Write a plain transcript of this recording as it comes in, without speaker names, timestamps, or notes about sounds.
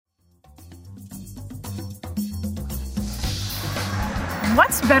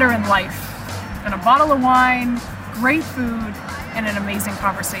What's better in life than a bottle of wine, great food, and an amazing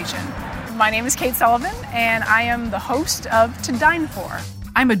conversation? My name is Kate Sullivan, and I am the host of To Dine For.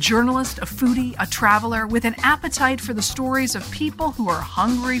 I'm a journalist, a foodie, a traveler with an appetite for the stories of people who are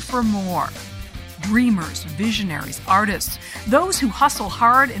hungry for more. Dreamers, visionaries, artists, those who hustle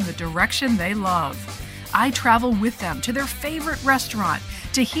hard in the direction they love. I travel with them to their favorite restaurant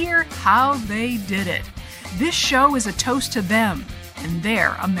to hear how they did it. This show is a toast to them and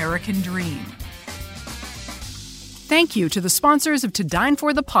their American dream. Thank you to the sponsors of To Dine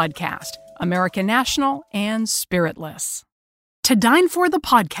For the podcast, American National and Spiritless. To Dine For the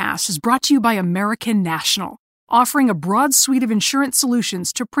podcast is brought to you by American National, offering a broad suite of insurance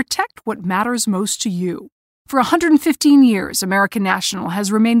solutions to protect what matters most to you. For 115 years, American National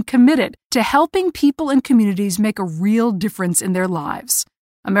has remained committed to helping people and communities make a real difference in their lives.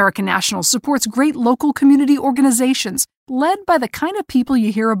 American National supports great local community organizations led by the kind of people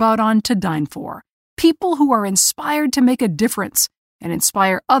you hear about on To Dine For. People who are inspired to make a difference and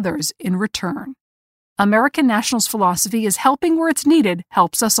inspire others in return. American National's philosophy is helping where it's needed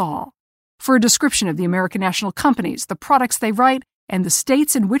helps us all. For a description of the American National companies, the products they write, and the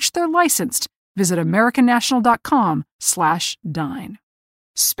states in which they're licensed, visit americannational.com/dine.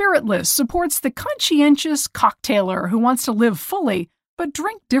 Spiritless supports the conscientious cocktailer who wants to live fully but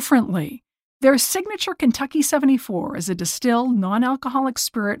drink differently. Their signature Kentucky 74 is a distilled, non-alcoholic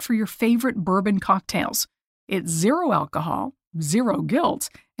spirit for your favorite bourbon cocktails. It's 0 alcohol, 0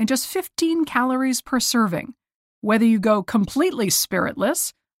 guilt, and just 15 calories per serving. Whether you go completely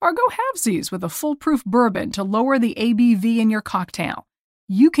spiritless or go halvesies with a foolproof bourbon to lower the ABV in your cocktail,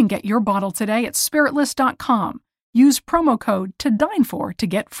 you can get your bottle today at spiritless.com. Use promo code TODINEFOR to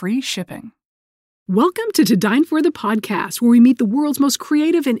get free shipping. Welcome to Dine For the podcast, where we meet the world's most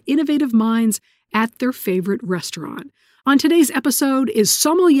creative and innovative minds at their favorite restaurant. On today's episode is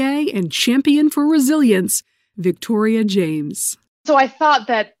sommelier and champion for resilience, Victoria James. So I thought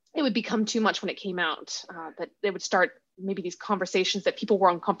that it would become too much when it came out, that they would start maybe these conversations that people were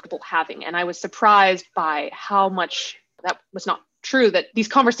uncomfortable having. And I was surprised by how much that was not true, that these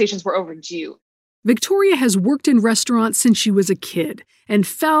conversations were overdue. Victoria has worked in restaurants since she was a kid and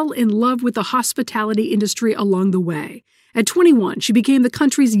fell in love with the hospitality industry along the way. At 21, she became the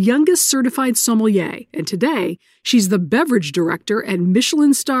country's youngest certified sommelier, and today, she's the beverage director at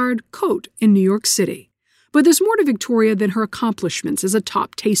Michelin-starred Côte in New York City. But there's more to Victoria than her accomplishments as a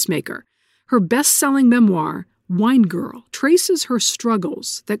top tastemaker. Her best-selling memoir, Wine Girl, traces her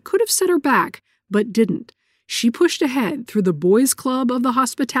struggles that could have set her back, but didn't. She pushed ahead through the boys' club of the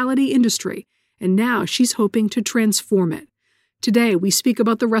hospitality industry, and now she's hoping to transform it. Today, we speak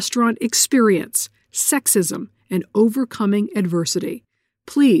about the restaurant experience, sexism, and overcoming adversity.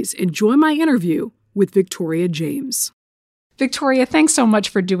 Please enjoy my interview with Victoria James. Victoria, thanks so much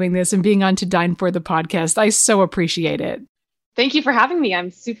for doing this and being on To Dine For the podcast. I so appreciate it. Thank you for having me.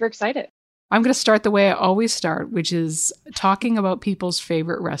 I'm super excited. I'm going to start the way I always start, which is talking about people's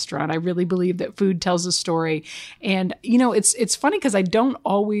favorite restaurant. I really believe that food tells a story. And, you know, it's funny because I don't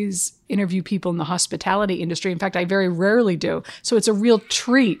always interview people in the hospitality industry. In fact, I very rarely do. So it's a real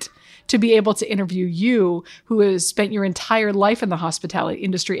treat to be able to interview you, who has spent your entire life in the hospitality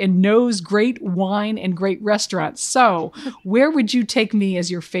industry and knows great wine and great restaurants. So where would you take me as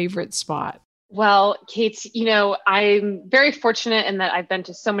your favorite spot? Well, Kate, you know, I'm very fortunate in that I've been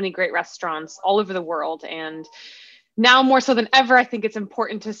to so many great restaurants all over the world. And now more so than ever, I think it's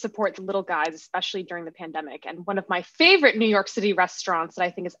important to support the little guys, especially during the pandemic. And one of my favorite New York City restaurants that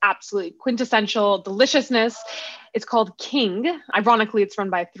I think is absolutely quintessential deliciousness is called King. Ironically, it's run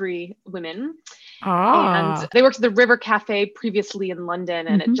by 3 women. And they worked at the River Cafe previously in London.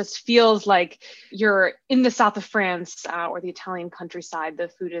 And it just feels like you're in the south of France or the Italian countryside. The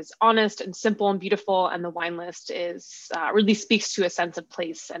food is honest and simple and beautiful. And the wine list is really speaks to a sense of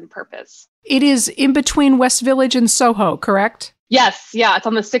place and purpose. It is in between West Village and Soho, correct? Yes. Yeah. It's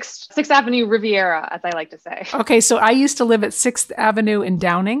on the 6th Avenue Riviera, as I like to say. Okay. So I used to live at 6th Avenue in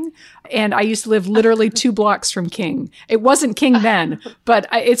Downing, and I used to live literally 2 blocks from King. It wasn't King then, but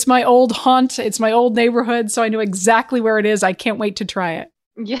it's my old haunt. It's my old neighborhood. So I know exactly where it is. I can't wait to try it.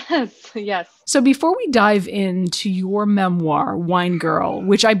 Yes. Yes. So before we dive into your memoir, Wine Girl,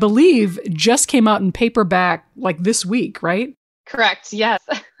 which I believe just came out in paperback like this week, right? Correct. Yes.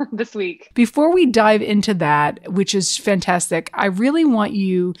 This week. Before we dive into that, which is fantastic, I really want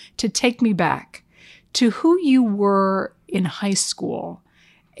you to take me back to who you were in high school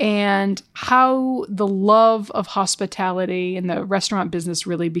and how the love of hospitality and the restaurant business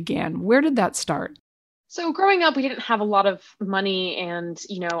really began. Where did that start? So growing up, we didn't have a lot of money. And,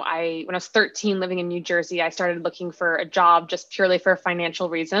 when I was 13 living in New Jersey, I started looking for a job just purely for financial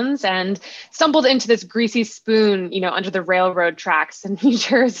reasons and stumbled into this greasy spoon, under the railroad tracks in New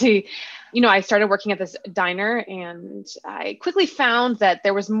Jersey. I started working at this diner and I quickly found that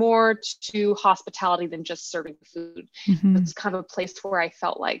there was more to hospitality than just serving food. Mm-hmm. It's kind of a place where I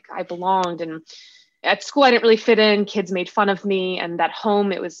felt like I belonged. And at school, I didn't really fit in. Kids made fun of me, and at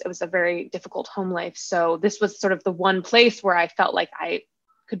home, it was a very difficult home life. So this was sort of the one place where I felt like I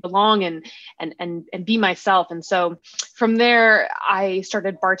could belong and be myself. And so from there, I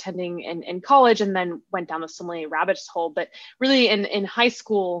started bartending in college, and then went down the sommelier rabbit's hole. But really, in high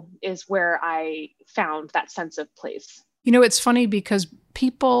school is where I found that sense of place. It's funny because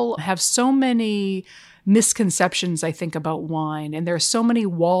people have so many misconceptions, I think, about wine, and there are so many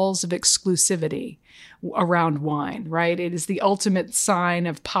walls of exclusivity around wine, right? It is the ultimate sign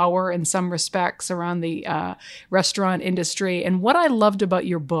of power in some respects around the restaurant industry. And what I loved about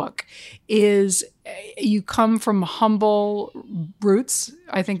your book is you come from humble roots,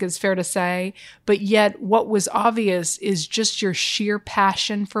 I think is fair to say, but yet what was obvious is just your sheer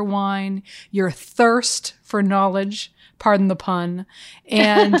passion for wine, your thirst for knowledge, pardon the pun,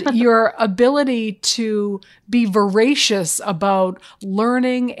 and your ability to be voracious about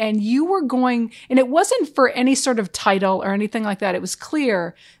learning. And you were going, and it wasn't for any sort of title or anything like that. It was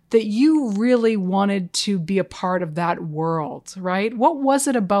clear that you really wanted to be a part of that world, right? What was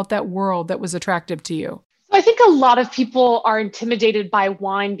it about that world that was attractive to you? I think a lot of people are intimidated by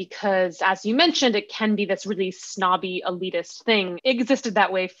wine because, as you mentioned, it can be this really snobby, elitist thing. It existed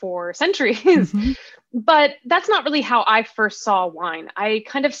that way for centuries. Mm-hmm. But that's not really how I first saw wine. I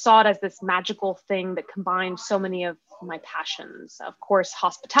kind of saw it as this magical thing that combined so many of my passions. Of course,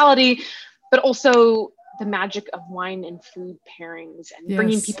 hospitality, but also the magic of wine and food pairings and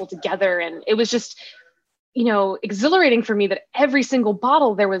bringing people together. And it was just exhilarating for me that every single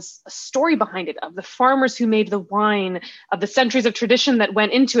bottle, there was a story behind it, of the farmers who made the wine, of the centuries of tradition that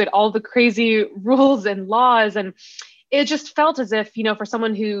went into it, all the crazy rules and laws. And it just felt as if, for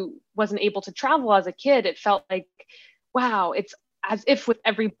someone who wasn't able to travel as a kid, it felt like, wow, it's as if with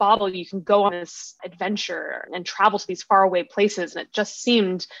every bottle you can go on this adventure and travel to these faraway places. And it just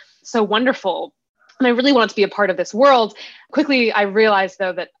seemed so wonderful. And I really wanted to be a part of this world. Quickly, I realized,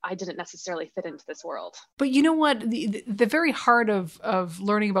 though, that I didn't necessarily fit into this world. But you know what? The very heart of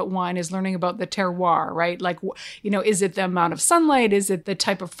learning about wine is learning about the terroir, right? Like, is it the amount of sunlight? Is it the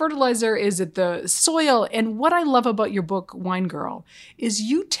type of fertilizer? Is it the soil? And what I love about your book, Wine Girl, is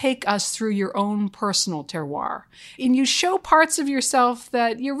you take us through your own personal terroir. And you show parts of yourself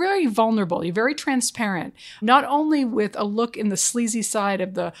that you're very vulnerable. You're very transparent, not only with a look in the sleazy side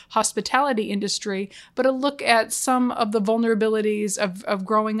of the hospitality industry, but a look at some of the vulnerabilities of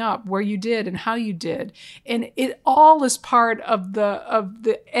growing up, where you did and how you did. And it all is part of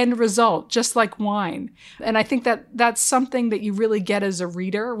the end result, just like wine. And I think that that's something that you really get as a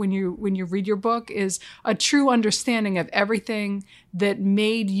reader when you read your book, is a true understanding of everything that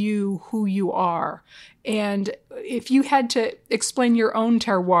made you who you are. And if you had to explain your own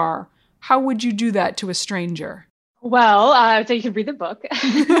terroir, how would you do that to a stranger? Well, so you can read the book,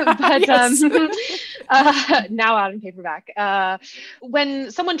 but now out in paperback. When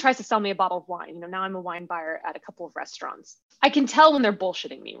someone tries to sell me a bottle of wine, now I'm a wine buyer at a couple of restaurants. I can tell when they're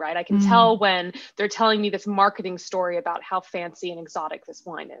bullshitting me, right? I can tell when they're telling me this marketing story about how fancy and exotic this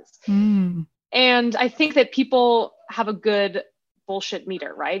wine is. And I think that people have a good bullshit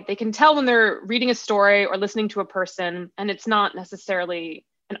meter, right? They can tell when they're reading a story or listening to a person, and it's not necessarily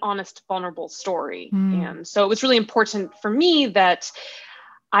an honest, vulnerable story. And so it was really important for me that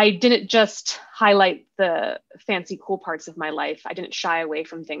I didn't just highlight the fancy, cool parts of my life. I didn't shy away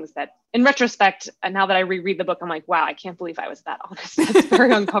from things that, in retrospect, and now that I reread the book, I'm like, wow, I can't believe I was that honest. That's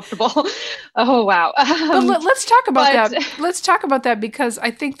very uncomfortable. Oh, wow. But let's talk about that. Let's talk about that, because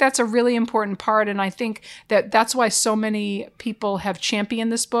I think that's a really important part. And I think that that's why so many people have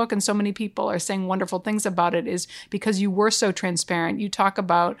championed this book and so many people are saying wonderful things about it, is because you were so transparent. You talk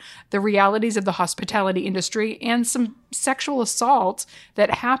about the realities of the hospitality industry and some sexual assault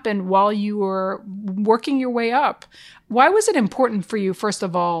that happened while you were working your way up. Why was it important for you, first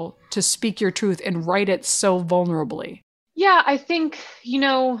of all, to speak your truth and write it so vulnerably? Yeah, I think,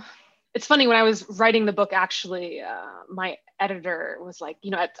 it's funny, when I was writing the book, actually, my editor was like,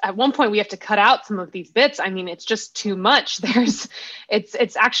 at one point we have to cut out some of these bits. I mean, it's just too much.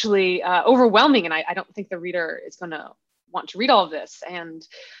 It's actually overwhelming. And I don't think the reader is going to want to read all of this. And,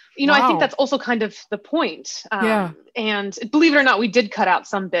 wow. I think that's also kind of the point. And believe it or not, we did cut out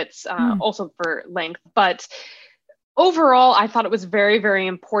some bits also for length, but Overall, I thought it was very, very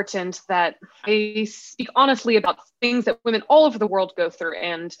important that I speak honestly about things that women all over the world go through.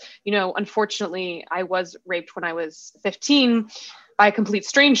 And, unfortunately, I was raped when I was 15 by a complete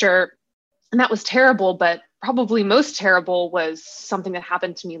stranger. And that was terrible. But probably most terrible was something that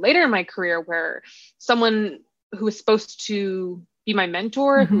happened to me later in my career, where someone who was supposed to be my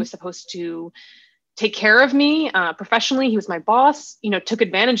mentor, who was supposed to take care of me professionally, he was my boss, took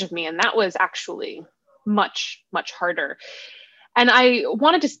advantage of me. And that was actually much, much harder. And I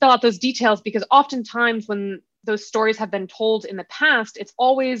wanted to spell out those details because oftentimes when those stories have been told in the past, it's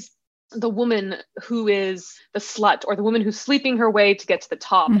always the woman who is the slut or the woman who's sleeping her way to get to the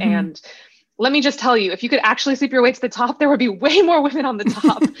top. And let me just tell you, if you could actually sleep your way to the top, there would be way more women on the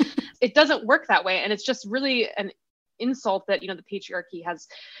top. It doesn't work that way. And it's just really an insult that, the patriarchy has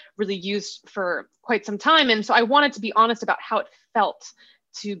really used for quite some time. And so I wanted to be honest about how it felt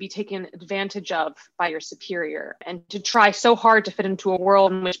to be taken advantage of by your superior and to try so hard to fit into a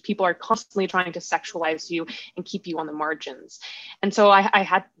world in which people are constantly trying to sexualize you and keep you on the margins. And so I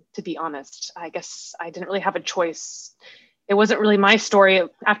had to be honest. I guess I didn't really have a choice. It wasn't really my story.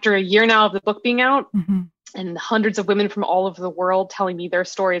 After a year now of the book being out and hundreds of women from all over the world telling me their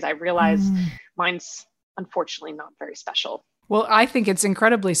stories, I realized mine's unfortunately not very special. Well, I think it's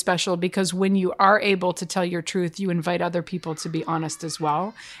incredibly special because when you are able to tell your truth, you invite other people to be honest as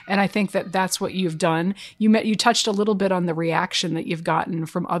well. And I think that that's what you've done. You touched a little bit on the reaction that you've gotten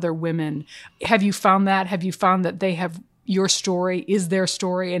from other women. Have you found that? Have you found that they have your story, is their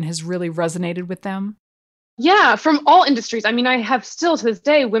story, and has really resonated with them? Yeah, from all industries. I mean, I have still to this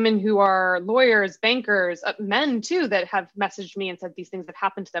day women who are lawyers, bankers, men too, that have messaged me and said these things have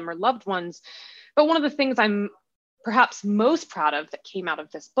happened to them or loved ones. But one of the things I'm perhaps most proud of that came out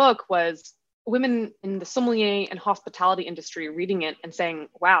of this book was women in the sommelier and hospitality industry reading it and saying,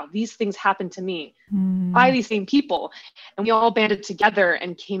 wow, these things happened to me by these same people. And we all banded together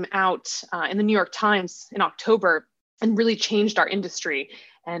and came out in the New York Times in October and really changed our industry.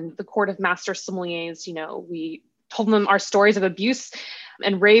 And the Court of Master Sommeliers, we told them our stories of abuse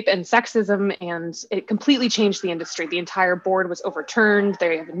and rape and sexism, and it completely changed the industry. The entire board was overturned.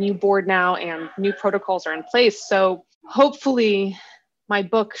 They have a new board now and new protocols are in place. So hopefully my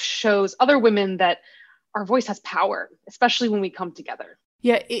book shows other women that our voice has power, especially when we come together.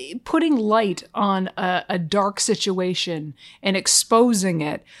 Yeah, putting light on a dark situation and exposing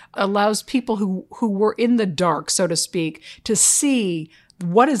it allows people who were in the dark, so to speak, to see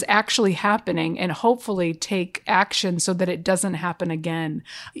what is actually happening and hopefully take action so that it doesn't happen again.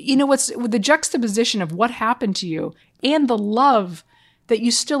 What's with the juxtaposition of what happened to you and the love that you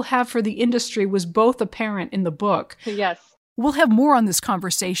still have for the industry was both apparent in the book. Yes. We'll have more on this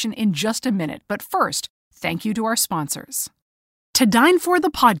conversation in just a minute, but first, thank you to our sponsors. To Dine For the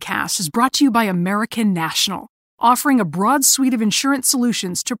podcast is brought to you by American National, offering a broad suite of insurance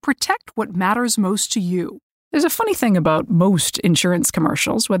solutions to protect what matters most to you. There's a funny thing about most insurance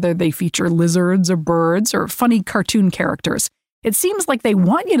commercials, whether they feature lizards or birds or funny cartoon characters. It seems like they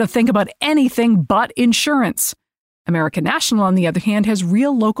want you to think about anything but insurance. American National, on the other hand, has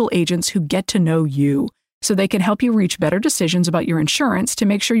real local agents who get to know you, so they can help you reach better decisions about your insurance to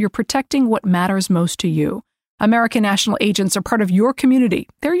make sure you're protecting what matters most to you. American National agents are part of your community.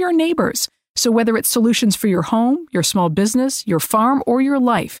 They're your neighbors. So whether it's solutions for your home, your small business, your farm, or your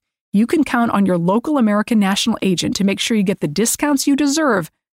life, you can count on your local American National agent to make sure you get the discounts you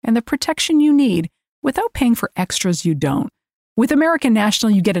deserve and the protection you need without paying for extras you don't. With American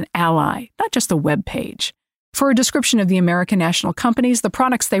National, you get an ally, not just a web page. For a description of the American National companies, the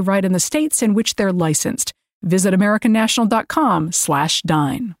products they write, in the states in which they're licensed, visit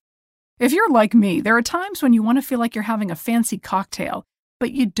americannational.com/dine. If you're like me, there are times when you want to feel like you're having a fancy cocktail,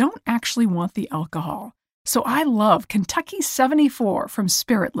 but you don't actually want the alcohol. So I love Kentucky 74 from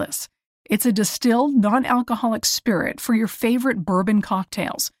Spiritless. It's a distilled, non-alcoholic spirit for your favorite bourbon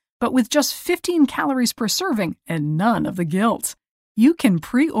cocktails, but with just 15 calories per serving and none of the guilt. You can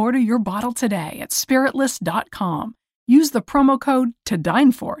pre-order your bottle today at spiritless.com. Use the promo code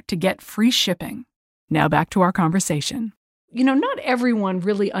TODINEFOR to get free shipping. Now back to our conversation. Not everyone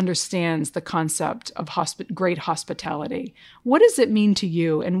really understands the concept of great hospitality. What does it mean to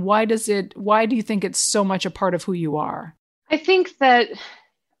you, and why do you think it's so much a part of who you are? I think that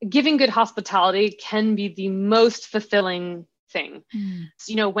giving good hospitality can be the most fulfilling thing.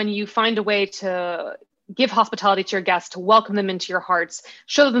 When you find a way to give hospitality to your guests, to welcome them into your hearts,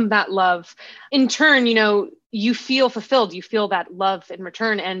 show them that love. In turn, you feel fulfilled. You feel that love in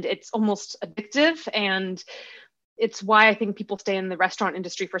return, and it's almost addictive. And it's why I think people stay in the restaurant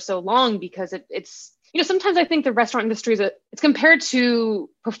industry for so long, because it's Sometimes I think the restaurant industry it's compared to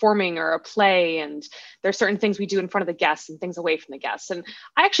performing or a play, and there's certain things we do in front of the guests and things away from the guests. And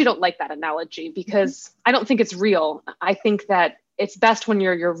I actually don't like that analogy because I don't think it's real. I think that it's best when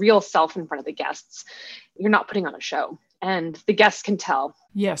you're your real self in front of the guests. You're not putting on a show, and the guests can tell.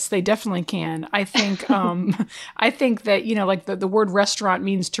 Yes, they definitely can. I think I think that, like the word restaurant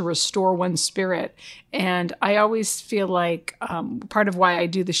means to restore one's spirit. And I always feel like part of why I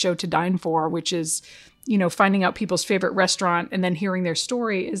do the show To Dine For, which is, finding out people's favorite restaurant and then hearing their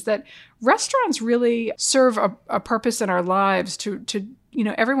story, is that restaurants really serve a purpose in our lives to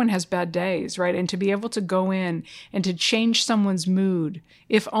everyone has bad days, right? And to be able to go in and to change someone's mood,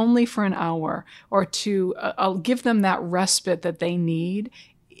 if only for an hour, or to give them that respite that they need,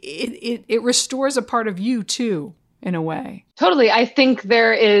 it restores a part of you too, in a way. Totally. I think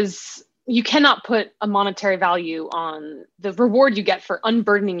you cannot put a monetary value on the reward you get for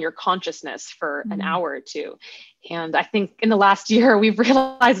unburdening your consciousness for an hour or two. And I think in the last year, we've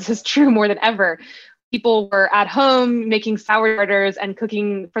realized this is true more than ever. People were at home making sour starters and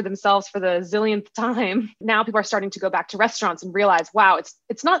cooking for themselves for the zillionth time. Now people are starting to go back to restaurants and realize, wow,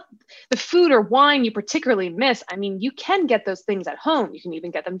 it's not the food or wine you particularly miss. I mean, you can get those things at home. You can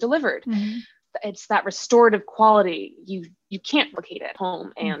even get them delivered. Mm-hmm. It's that restorative quality you can't replicate at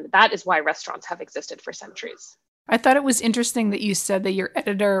home. And that is why restaurants have existed for centuries. I thought it was interesting that you said that your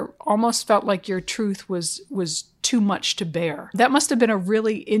editor almost felt like your truth was too much to bear. That must have been a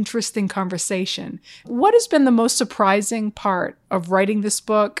really interesting conversation. What has been the most surprising part of writing this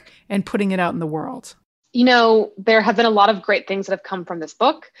book and putting it out in the world? There have been a lot of great things that have come from this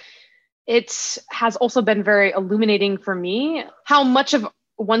book. It has also been very illuminating for me how much of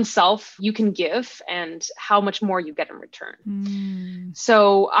oneself you can give and how much more you get in return.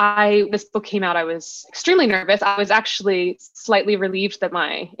 So this book came out, I was extremely nervous. I was actually slightly relieved that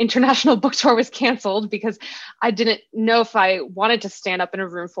my international book tour was canceled because I didn't know if I wanted to stand up in a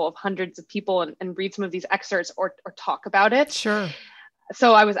room full of hundreds of people and read some of these excerpts or talk about it. Sure.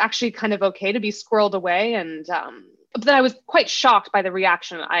 So I was actually kind of okay to be squirreled away. But then I was quite shocked by the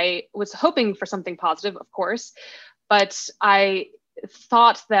reaction. I was hoping for something positive, of course, but I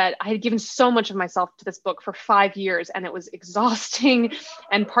thought that I had given so much of myself to this book for 5 years and it was exhausting.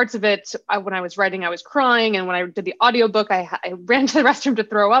 And parts of it, when I was writing, I was crying. And when I did the audiobook, I ran to the restroom to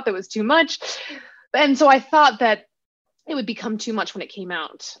throw up. It was too much. And so I thought that it would become too much when it came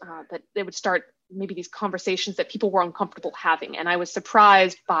out, that they would start maybe these conversations that people were uncomfortable having. And I was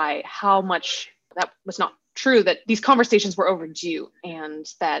surprised by how much that was not true, that these conversations were overdue and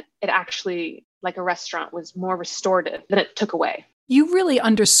that it actually, like a restaurant, was more restorative than it took away. You really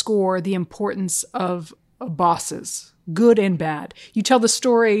underscore the importance of bosses, good and bad. You tell the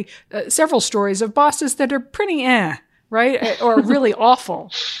story, several stories of bosses that are pretty right? Or really awful.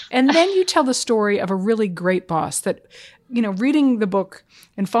 And then you tell the story of a really great boss that, reading the book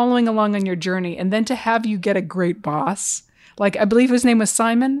and following along on your journey, and then to have you get a great boss. Like, I believe his name was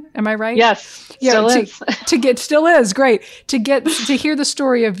Simon. Am I right? Yes, still is. Still is, great. To hear the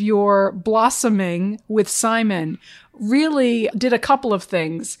story of your blossoming with Simon really did a couple of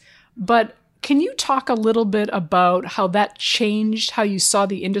things. But can you talk a little bit about how that changed how you saw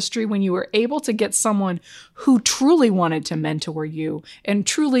the industry when you were able to get someone who truly wanted to mentor you and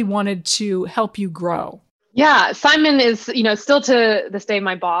truly wanted to help you grow? Yeah, Simon is, still to this day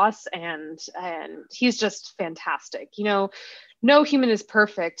my boss, and he's just fantastic. No human is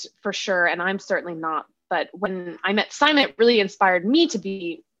perfect for sure, and I'm certainly not. But when I met Simon, it really inspired me to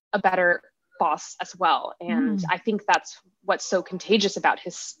be a better boss as well. And I think that's what's so contagious about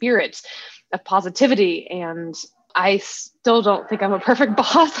his spirit of positivity. And I still don't think I'm a perfect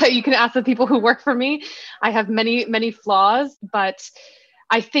boss. You can ask the people who work for me. I have many, many flaws, but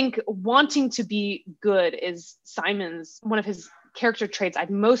I think wanting to be good is one of his character traits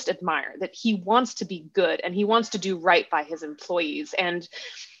I'd most admire, that he wants to be good and he wants to do right by his employees. And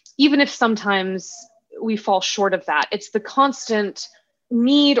even if sometimes we fall short of that, it's the constant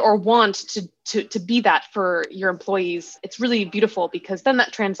need or want to be that for your employees. It's really beautiful because then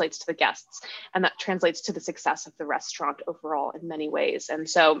that translates to the guests and that translates to the success of the restaurant overall in many ways. And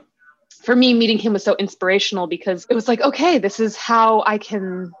so for me, meeting him was so inspirational because it was like, okay, this is how I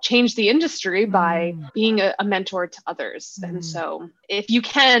can change the industry by being a mentor to others. And so if you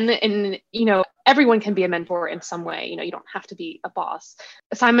can, and, everyone can be a mentor in some way, you don't have to be a boss.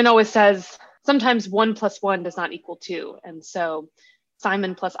 Simon always says, sometimes 1 + 1 does not equal 2. And so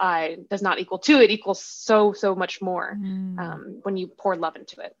Simon plus I does not equal two. It equals so much more when you pour love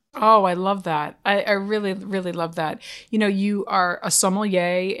into it. Oh, I love that. I really, really love that. You are a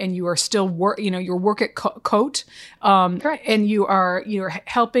sommelier and you are still you work at Cote. Correct. And you're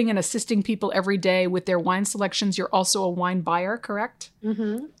helping and assisting people every day with their wine selections. You're also a wine buyer, correct?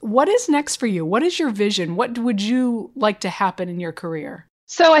 Mm-hmm. What is next for you? What is your vision? What would you like to happen in your career?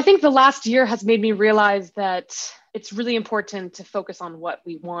 So I think the last year has made me realize that it's really important to focus on what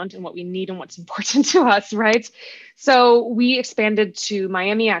we want and what we need and what's important to us, right? So we expanded to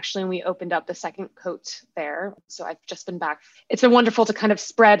Miami, actually, and we opened up the second Cote there. So I've just been back. It's been wonderful to kind of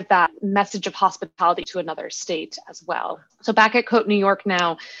spread that message of hospitality to another state as well. So back at Cote New York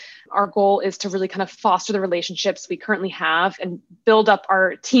now, our goal is to really kind of foster the relationships we currently have and build up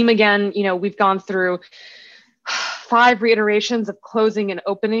our team again. We've gone through 5 reiterations of closing and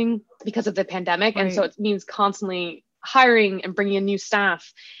opening because of the pandemic. Right. And so it means constantly hiring and bringing in new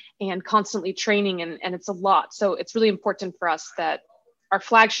staff and constantly training. And it's a lot. So it's really important for us that our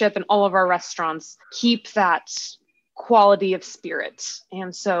flagship and all of our restaurants keep that quality of spirit.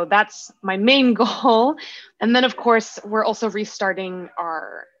 And so that's my main goal. And then, of course, we're also restarting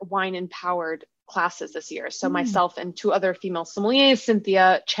our wine empowered classes this year. So myself and 2 other female sommeliers,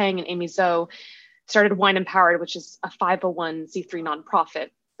 Cynthia Chang and Amy Zoe, started Wine Empowered, which is a 501c3 nonprofit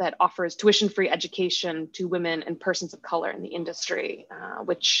that offers tuition-free education to women and persons of color in the industry,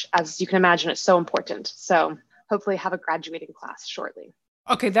 which, as you can imagine, is so important. So hopefully have a graduating class shortly.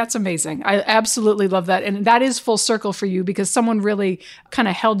 Okay, that's amazing. I absolutely love that. And that is full circle for you because someone really kind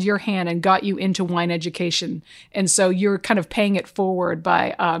of held your hand and got you into wine education. And so you're kind of paying it forward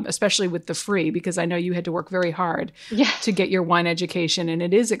by, especially with the free, because I know you had to work very hard to get your wine education and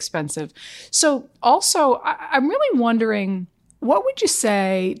it is expensive. So also, I'm really wondering, what would you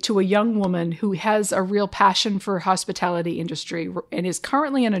say to a young woman who has a real passion for hospitality industry and is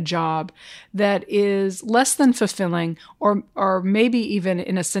currently in a job that is less than fulfilling, or maybe even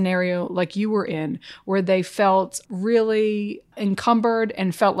in a scenario like you were in, where they felt really encumbered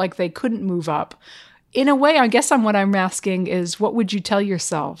and felt like they couldn't move up? In a way, I guess what I'm asking is, what would you tell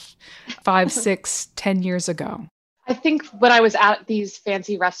yourself 5, 6, 10 years ago? I think when I was at these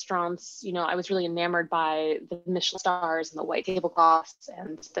fancy restaurants, I was really enamored by the Michelin stars and the white tablecloths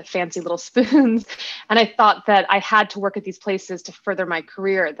and the fancy little spoons. And I thought that I had to work at these places to further my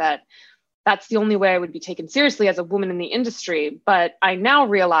career, that's the only way I would be taken seriously as a woman in the industry. But I now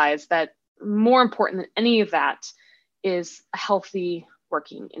realize that more important than any of that is a healthy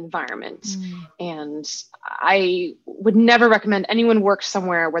working environment. And I would never recommend anyone work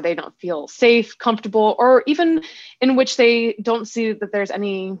somewhere where they don't feel safe, comfortable, or even in which they don't see that there's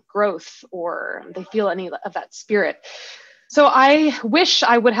any growth or they feel any of that spirit. So I wish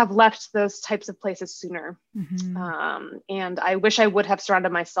I would have left those types of places sooner. And I wish I would have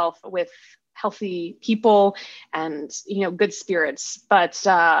surrounded myself with healthy people and, good spirits. But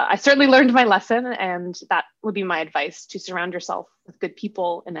I certainly learned my lesson, and that would be my advice: to surround yourself with good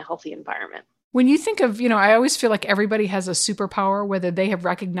people in a healthy environment. When you think of, I always feel like everybody has a superpower, whether they have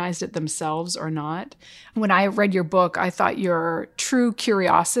recognized it themselves or not. When I read your book, I thought your true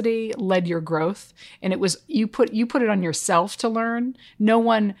curiosity led your growth. And it was, you put it on yourself to learn. No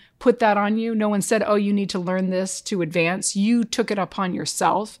one put that on you. No one said, oh, you need to learn this to advance. You took it upon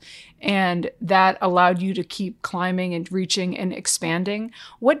yourself. And that allowed you to keep climbing and reaching and expanding.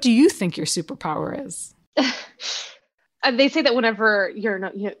 What do you think your superpower is? They say that whenever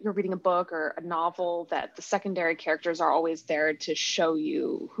you're reading a book or a novel, that the secondary characters are always there to show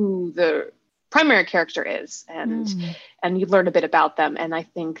you who the primary character is, and you learn a bit about them. And I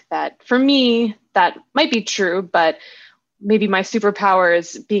think that for me, that might be true, but maybe my superpower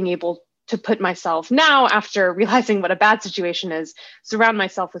is being able to put myself now, after realizing what a bad situation is, surround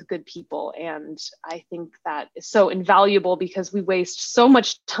myself with good people. And I think that is so invaluable because we waste so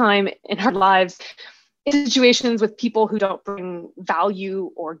much time in our lives in situations with people who don't bring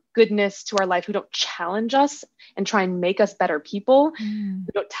value or goodness to our life, who don't challenge us and try and make us better people, who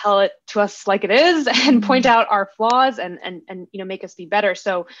don't tell it to us like it is and point out our flaws and make us be better.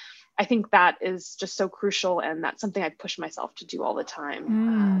 So I think that is just so crucial, and that's something I push myself to do all the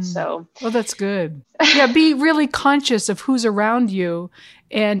time. Well, that's good. Yeah, be really conscious of who's around you,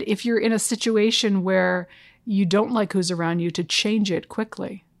 and if you're in a situation where you don't like who's around you, to change it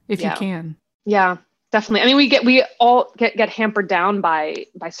quickly if you can. Yeah. Definitely. I mean, we all get hampered down by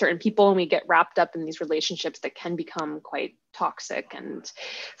certain people, and we get wrapped up in these relationships that can become quite toxic. And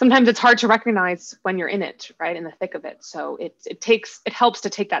sometimes it's hard to recognize when you're in it, right, in the thick of it. So it helps to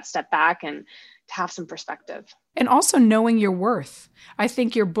take that step back and to have some perspective. And also knowing your worth. I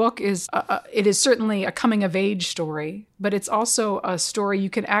think your book is, it is certainly a coming of age story, but it's also a story you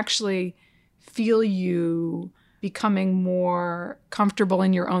can actually feel you becoming more comfortable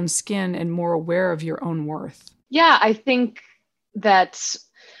in your own skin and more aware of your own worth. Yeah, I think that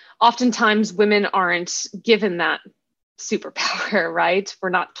oftentimes women aren't given that superpower, right? We're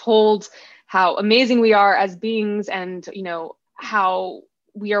not told how amazing we are as beings and, you know, how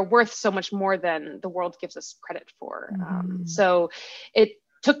we are worth so much more than the world gives us credit for. So it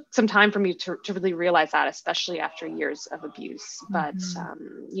took some time for me to really realize that, especially after years of abuse. But,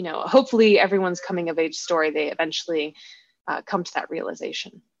 you know, hopefully everyone's coming of age story, they eventually come to that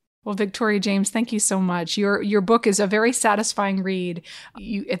realization. Well, Victoria James, thank you so much. Your book is a very satisfying read.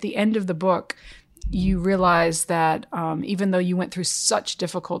 At the end of the book, you realize that even though you went through such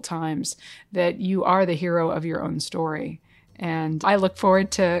difficult times, that you are the hero of your own story. And I look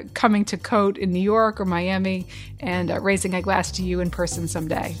forward to coming to COTE in New York or Miami and raising a glass to you in person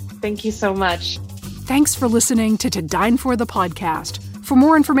someday. Thank you so much. Thanks for listening to Dine For the podcast. For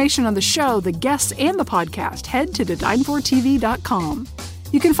more information on the show, the guests, and the podcast, head to todinefortv.com.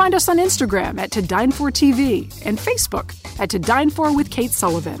 You can find us on Instagram at ToDineForTV and Facebook at To Dine For with Kate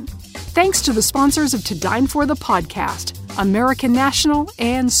Sullivan. Thanks to the sponsors of To Dine For the podcast, American National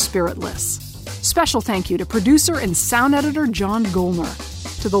and Spiritless. Special thank you to producer and sound editor John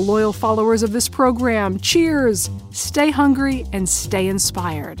Golner. To the loyal followers of this program, cheers, stay hungry, and stay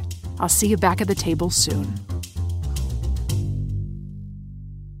inspired. I'll see you back at the table soon.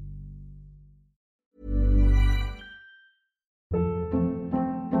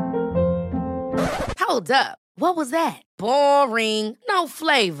 Hold up. What was that? Boring. No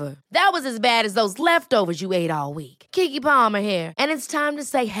flavor. That was as bad as those leftovers you ate all week. Keke Palmer here. And it's time to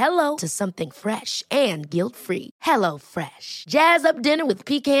say hello to something fresh and guilt-free. HelloFresh. Jazz up dinner with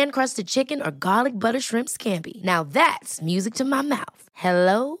pecan-crusted chicken or garlic butter shrimp scampi. Now that's music to my mouth.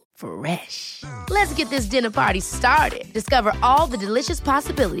 HelloFresh. Let's get this dinner party started. Discover all the delicious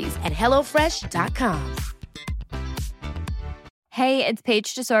possibilities at HelloFresh.com. Hey, it's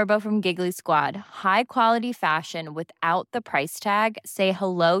Paige DeSorbo from Giggly Squad. High quality fashion without the price tag. Say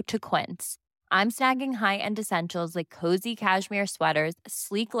hello to Quince. I'm snagging high-end essentials like cozy cashmere sweaters,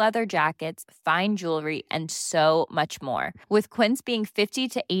 sleek leather jackets, fine jewelry, and so much more. With Quince being 50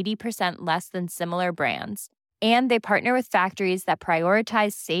 to 80% less than similar brands. And they partner with factories that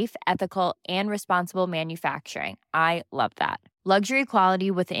prioritize safe, ethical, and responsible manufacturing. I love that. Luxury quality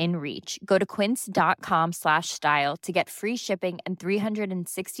within reach. Go to quince.com/style to get free shipping and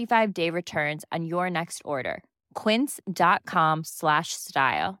 365-day returns on your next order.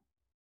 Quince.com/style.